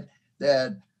said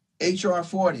that H.R.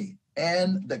 40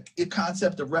 and the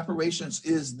concept of reparations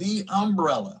is the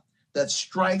umbrella that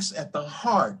strikes at the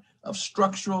heart of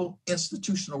structural,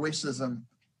 institutional racism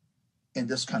in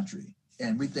this country.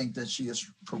 And we think that she is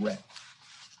correct.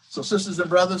 So sisters and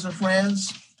brothers and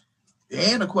friends,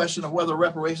 and a question of whether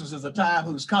reparations is the time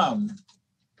who's come.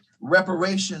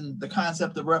 The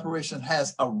concept of reparation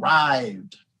has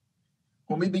arrived.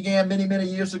 When we began many, many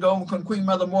years ago, when Queen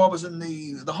Mother Moore was in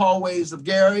the hallways of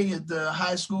Gary at the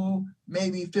high school,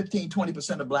 maybe 15,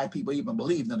 20% of Black people even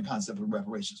believed in the concept of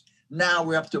reparations. Now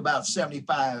we're up to about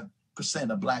 75%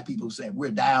 of Black people who say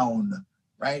we're down,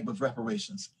 right, with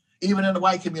reparations. Even in the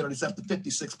white community, it's up to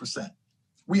 56%.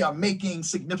 We are making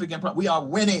significant progress. We are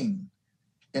winning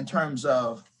in terms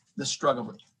of the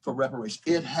struggle for reparations.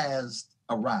 It has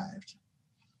arrived.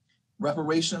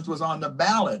 Reparations was on the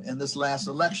ballot in this last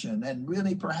election, and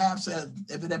really perhaps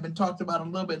if it had been talked about a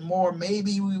little bit more,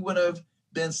 maybe we would have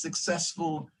been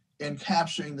successful in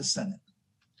capturing the Senate.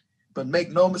 But make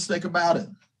no mistake about it,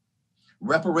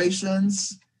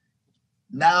 Reparations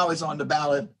now is on the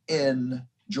ballot in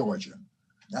Georgia.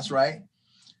 That's right.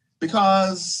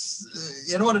 Because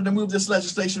in order to move this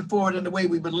legislation forward in the way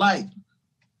we would like,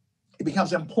 it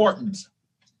becomes important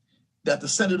that the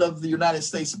Senate of the United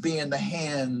States be in the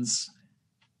hands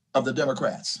of the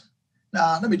Democrats.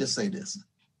 Now, let me just say this.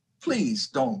 Please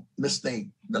don't mistake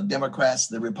the Democrats,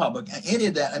 the Republicans, any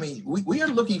of that. I mean, we are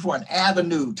looking for an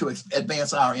avenue to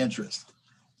advance our interests.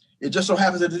 It just so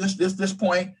happens that at this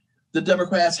point, the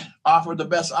Democrats offer the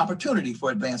best opportunity for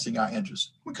advancing our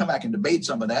interests. We'll come back and debate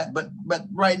some of that, but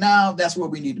right now, that's where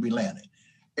we need to be landing.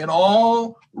 And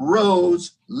all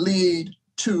roads lead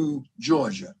to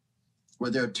Georgia, where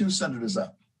there are 2 senators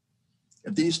up.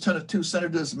 If these 2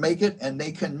 senators make it, and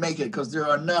they can make it because there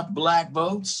are enough black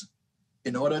votes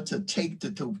in order to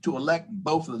elect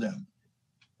both of them.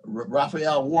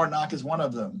 Raphael Warnock is one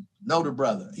of them. Noted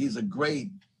brother. He's a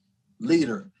great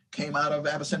leader. Came out of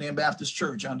Abyssinian Baptist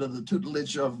Church under the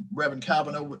tutelage of Reverend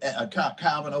Calvin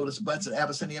Otis Butts at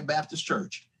Abyssinian Baptist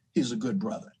Church. He's a good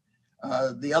brother.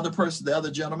 The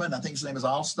other gentleman, I think his name is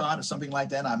Allstott or something like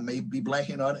that. I may be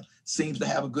blanking on it. Seems to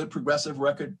have a good progressive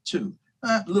record too.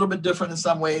 A little bit different in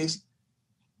some ways.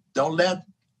 Don't let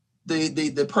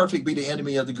the perfect be the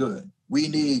enemy of the good. We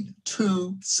need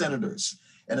 2 senators.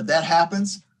 And if that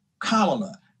happens,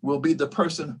 Kamala will be the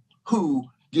person who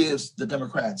gives the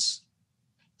Democrats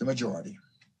the majority.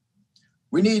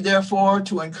 We need, therefore,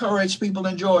 to encourage people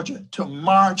in Georgia to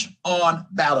march on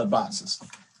ballot boxes.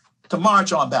 To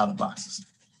march on ballot boxes.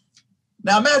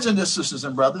 Now imagine this, sisters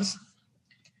and brothers.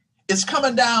 It's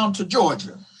coming down to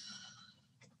Georgia,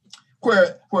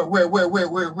 where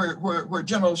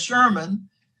General Sherman,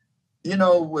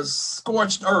 was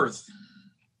scorched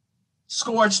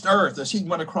earth as he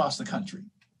went across the country,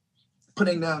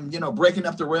 putting them, breaking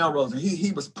up the railroads. And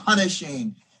he was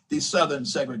punishing these Southern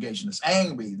segregationists,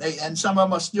 angry. And some of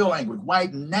them are still angry.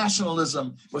 White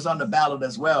nationalism was on the ballot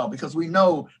as well, because we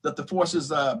know that the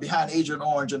forces behind Agent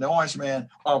Orange and the Orange Man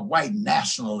are white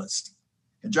nationalists.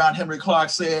 And John Henry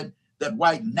Clark said that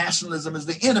white nationalism is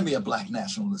the enemy of black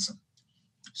nationalism.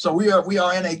 So we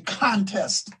are in a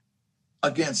contest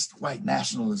against white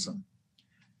nationalism.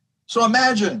 So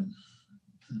imagine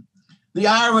the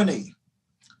irony,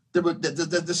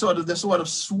 the sort of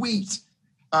sweet,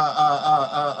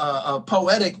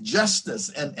 poetic justice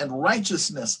and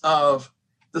righteousness of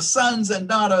the sons and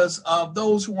daughters of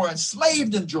those who were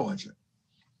enslaved in Georgia,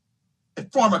 a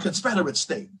former Confederate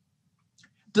state,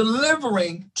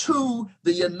 delivering to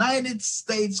the United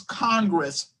States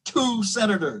Congress 2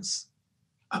 senators.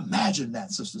 Imagine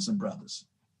that, sisters and brothers.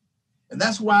 And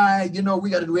that's why, we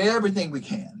got to do everything we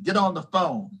can. Get on the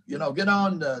phone, get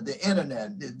on the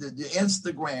internet, the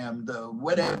Instagram,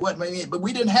 what maybe. But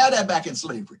we didn't have that back in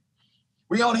slavery.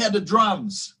 We only had the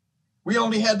drums. We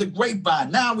only had the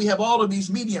grapevine. Now we have all of these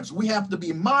mediums. We have to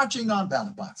be marching on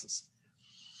ballot boxes,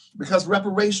 because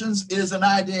reparations is an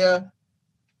idea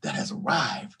that has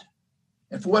arrived.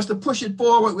 And for us to push it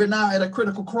forward, we're now at a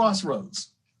critical crossroads.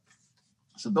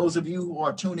 So those of you who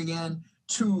are tuning in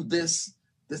to this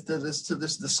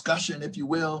discussion, if you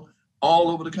will, all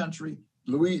over the country,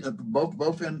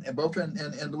 both in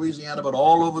Louisiana, but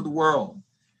all over the world,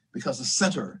 because the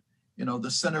center, the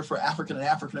Center for African and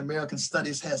African American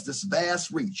Studies has this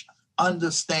vast reach.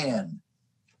 Understand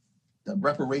that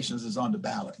reparations is on the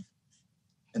ballot.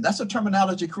 And that's a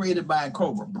terminology created by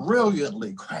Ankover,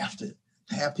 brilliantly crafted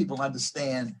to have people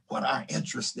understand what our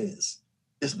interest is.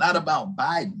 It's not about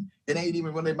Biden. It ain't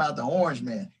even really about the Orange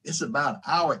Man. It's about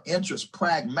our interest,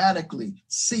 pragmatically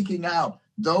seeking out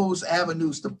those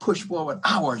avenues to push forward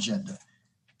our agenda,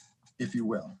 if you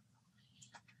will.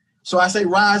 So I say,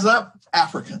 rise up,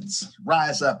 Africans.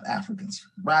 Rise up, Africans.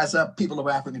 Rise up, people of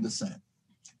African descent.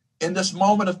 In this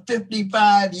moment of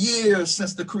 55 years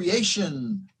since the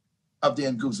creation of the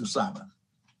Nguzo Saba,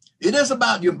 it is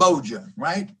about Umoja,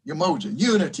 right? Umoja,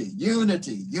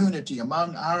 unity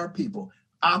among our people.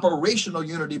 Operational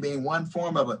unity being one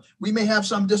form of it. We may have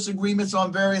some disagreements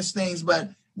on various things, but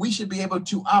we should be able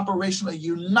to operationally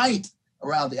unite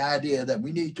around the idea that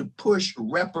we need to push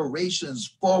reparations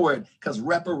forward, because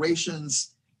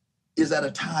reparations is at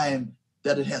a time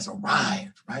that it has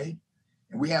arrived, right?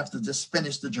 And we have to just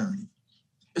finish the journey.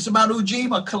 It's about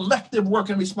Ujima, collective work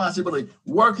and responsibility,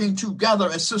 working together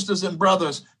as sisters and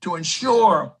brothers to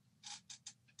ensure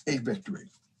a victory.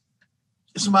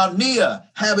 It's about Nia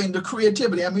having the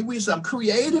creativity. I mean, we're some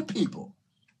creative people.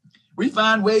 We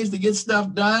find ways to get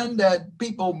stuff done that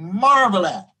people marvel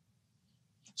at.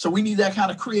 So we need that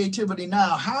kind of creativity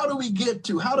now. How do we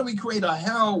create a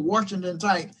Herrell, Washington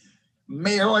type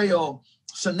mayoral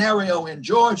scenario in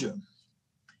Georgia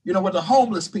You know, with the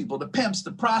homeless people, the pimps,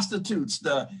 the prostitutes,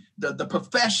 the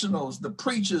professionals, the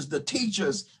preachers, the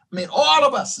teachers. I mean, all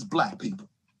of us as Black people.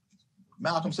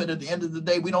 Malcolm said at the end of the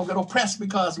day, we don't get oppressed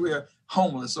because we're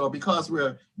homeless or because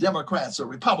we're Democrats or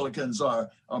Republicans or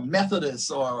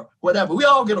Methodists or whatever. We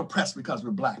all get oppressed because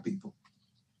we're Black people.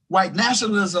 White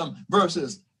nationalism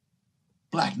versus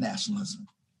Black nationalism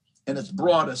in its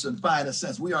broadest and finest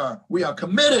sense. We are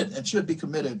committed and should be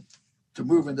committed to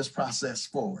moving this process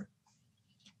forward.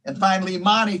 And finally,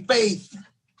 Imani, faith.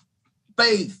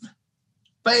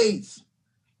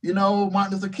 You know,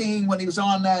 Martin Luther King, when he was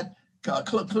on that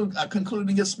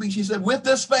concluding his speech, he said, with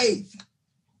this faith,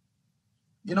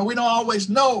 you know, we don't always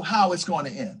know how it's going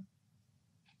to end.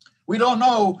 We don't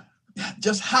know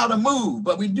just how to move,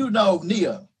 but we do know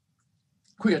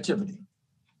creativity.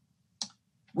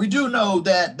 We do know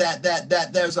that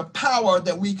there's a power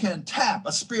that we can tap,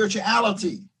 a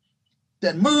spirituality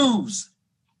that moves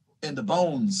in the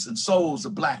bones and souls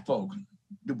of Black folk.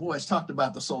 Du Bois talked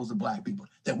about the souls of Black people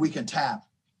that we can tap.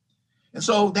 And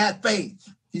so that faith,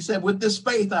 he said, with this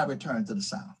faith, I return to the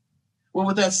South. Well,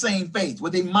 with that same faith,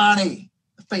 with Imani,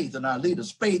 faith in our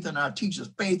leaders, faith in our teachers,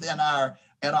 faith in our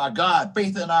God,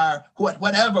 faith in our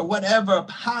whatever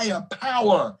higher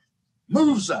power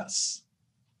moves us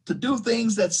to do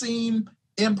things that seem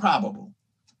improbable,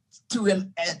 to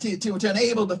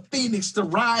enable the phoenix to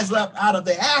rise up out of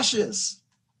the ashes,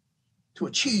 to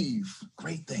achieve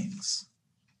great things.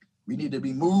 We need to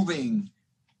be moving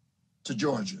to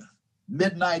Georgia.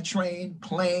 Midnight train,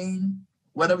 plane,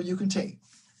 whatever you can take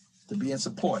to be in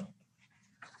support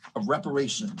of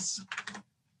reparations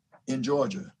in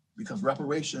Georgia, because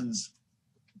reparations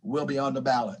will be on the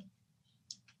ballot.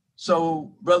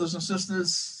 So, brothers and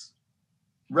sisters,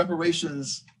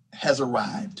 reparations has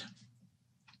arrived.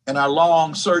 And our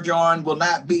long sojourn will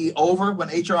not be over when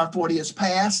H.R. 40 is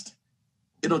passed.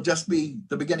 It'll just be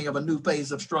the beginning of a new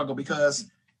phase of struggle, because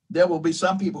there will be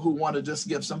some people who want to just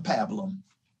give some pablum.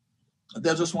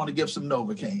 They just want to give some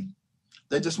Novocaine.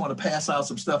 They just want to pass out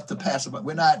some stuff to pacify.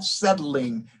 We're not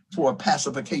settling for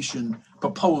pacification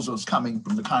proposals coming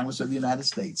from the Congress of the United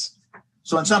States.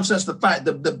 So in some sense,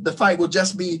 the fight will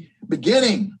just be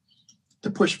beginning to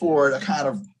push forward a kind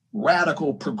of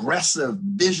radical, progressive,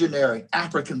 visionary,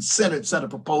 African-centered set of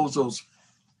proposals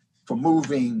for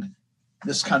moving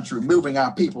this country, moving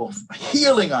our people,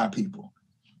 healing our people,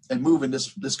 and moving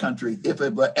this country, if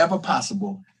it were ever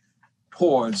possible,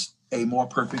 towards a more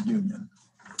perfect union.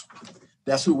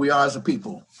 That's who we are as a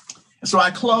people. And so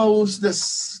I close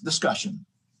this discussion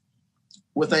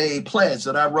with a pledge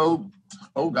that I wrote,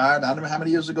 oh God, I don't know how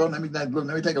many years ago. Let me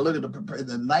take a look at the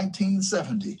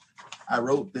 1970. I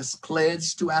wrote this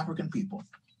pledge to African people.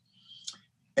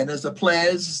 And there's a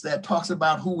pledge that talks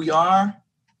about who we are,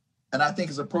 and I think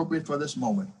is appropriate for this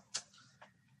moment.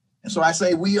 And so I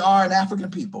say, we are an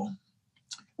African people.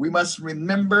 We must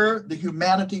remember the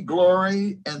humanity,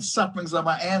 glory, and sufferings of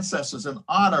our ancestors and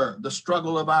honor the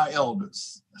struggle of our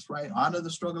elders. That's right, honor the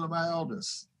struggle of our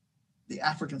elders. The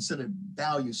African-centered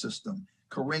value system.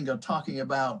 Karinga talking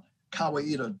about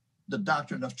Kawaida, the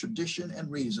doctrine of tradition and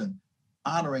reason,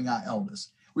 honoring our elders.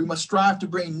 We must strive to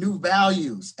bring new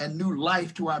values and new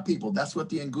life to our people. That's what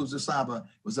the Nguzo Saba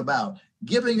was about,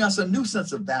 giving us a new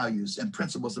sense of values and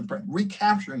principles and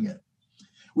recapturing it.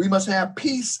 We must have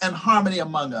peace and harmony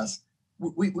among us.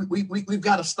 We've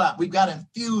got to stop. We've got to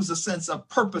infuse a sense of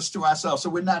purpose to ourselves so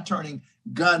we're not turning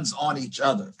guns on each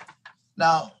other.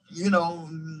 Now, you know,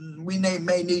 we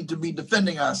may need to be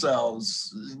defending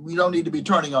ourselves. We don't need to be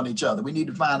turning on each other. We need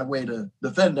to find a way to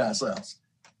defend ourselves.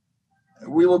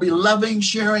 We will be loving,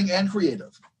 sharing, and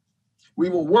creative. We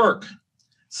will work,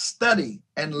 study,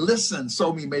 and listen so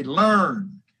we may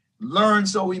learn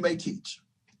so we may teach.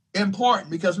 Important,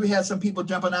 because we had some people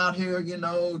jumping out here, you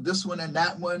know, this one and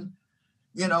that one,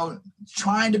 you know,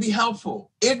 trying to be helpful,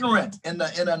 ignorant,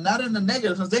 not in the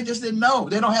negative sense. They just didn't know.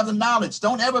 They don't have the knowledge.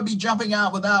 Don't ever be jumping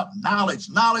out without knowledge.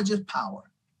 Knowledge is power.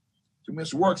 So we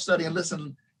must work, study, and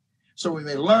listen so we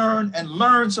may learn, and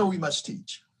learn so we must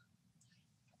teach.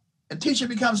 And teaching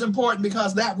becomes important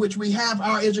because that which we have,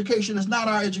 our education, is not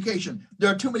our education.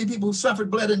 There are too many people who suffered,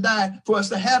 bled, and died for us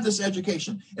to have this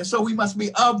education. And so we must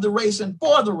be of the race and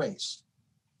for the race.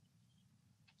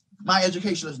 My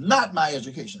education is not my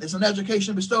education. It's an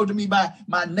education bestowed to me by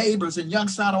my neighbors in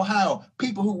Youngstown, Ohio,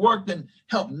 people who worked and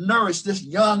helped nourish this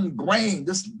young brain,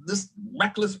 this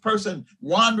reckless person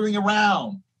wandering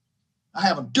around. I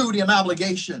have a duty and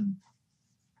obligation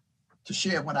to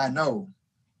share what I know.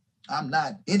 I'm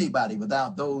not anybody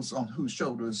without those on whose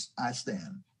shoulders I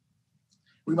stand.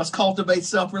 We must cultivate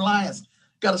self-reliance.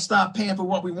 Got to stop paying for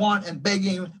what we want and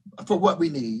begging for what we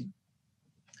need.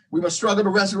 We must struggle to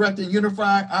resurrect and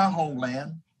unify our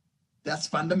homeland. That's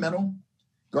fundamental.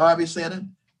 Garvey said it.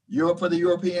 Europe for the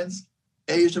Europeans,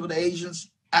 Asia for the Asians,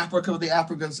 Africa for the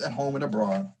Africans at home and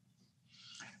abroad.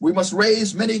 We must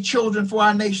raise many children for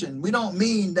our nation. We don't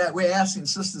mean that we're asking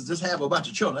sisters just have a bunch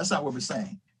of children. That's not what we're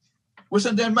saying. We're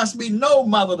saying there must be no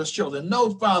motherless children,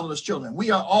 no fatherless children.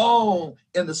 We are all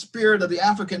in the spirit of the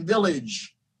African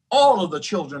village. All of the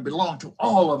children belong to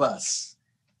all of us.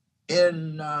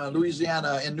 In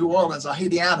Louisiana, in New Orleans,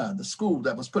 Haitiana, the school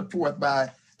that was put forth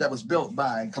that was built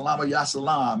by Kalama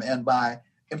Yasalam and by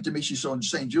Mtimishi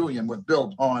St. Julian, was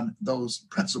built on those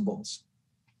principles.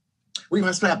 We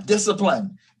must have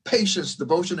discipline, patience,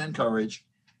 devotion, and courage.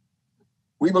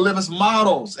 We will live as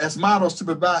models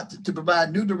to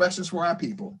provide new directions for our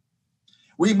people.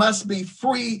 We must be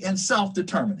free and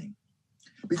self-determining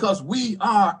because we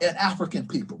are an African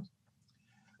people.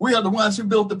 We are the ones who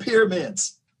built the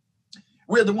pyramids.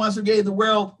 We're the ones who gave the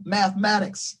world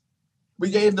mathematics. We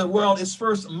gave the world its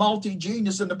first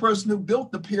multi-genius, and the person who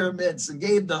built the pyramids and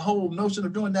gave the whole notion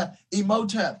of doing that,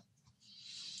 Imhotep.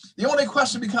 The only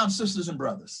question becomes, sisters and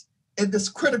brothers, in this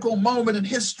critical moment in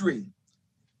history,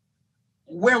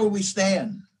 where will we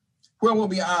stand? Where will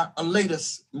be our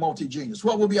latest multi-genius?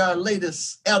 What will be our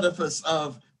latest edifice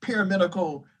of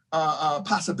pyramidical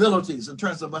possibilities in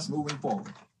terms of us moving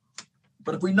forward?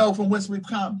 But if we know from whence we've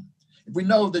come, if we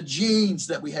know the genes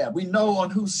that we have, we know on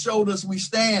whose shoulders we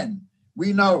stand,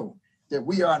 we know that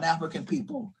we are an African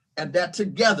people and that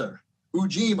together,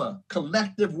 Ujima,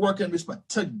 collective work and response,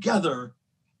 together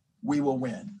we will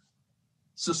win.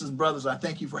 Sisters and brothers, I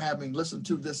thank you for having listened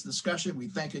to this discussion. We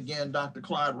thank again Dr.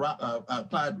 Clyde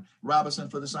Robertson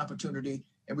for this opportunity,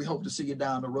 and we hope to see you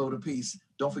down the road of peace.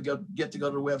 Don't forget to go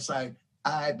to the website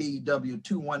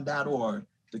ibw21.org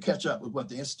to catch up with what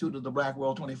the Institute of the Black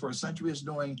World 21st Century is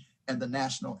doing and the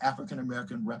National African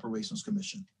American Reparations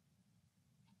Commission.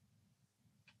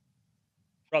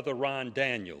 Brother Ron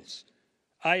Daniels,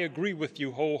 I agree with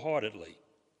you wholeheartedly.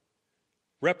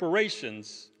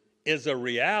 Reparations is a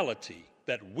reality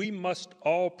that we must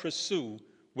all pursue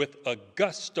with a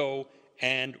gusto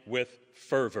and with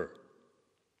fervor.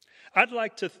 I'd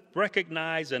like to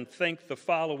recognize and thank the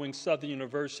following Southern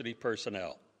University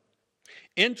personnel.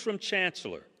 Interim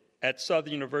Chancellor at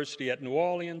Southern University at New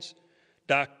Orleans,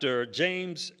 Dr.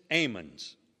 James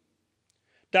Ammons.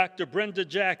 Dr. Brenda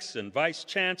Jackson, Vice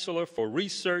Chancellor for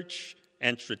Research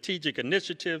and Strategic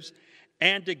Initiatives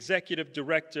and Executive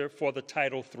Director for the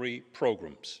Title III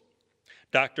programs.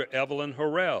 Dr. Evelyn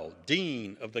Herrell,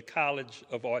 Dean of the College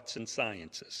of Arts and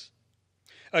Sciences.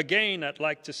 Again, I'd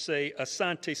like to say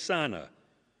Asante Sana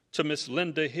to Ms.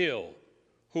 Linda Hill,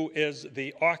 who is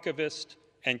the archivist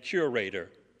and curator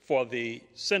for the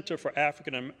Center for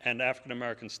African and African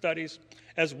American Studies,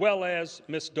 as well as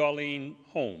Ms. Darlene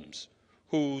Holmes,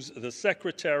 who's the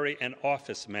secretary and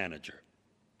office manager.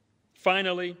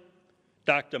 Finally,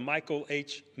 Dr. Michael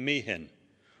H. Meehan,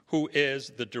 who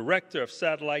is the director of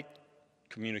satellite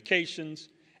communications,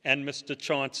 and Mr.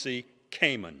 Chauncey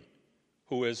Cammon,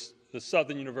 who is the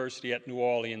Southern University at New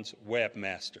Orleans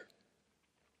Webmaster.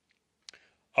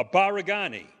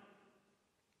 Abaragani,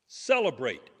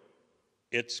 celebrate,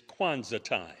 it's KWANZAA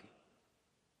time.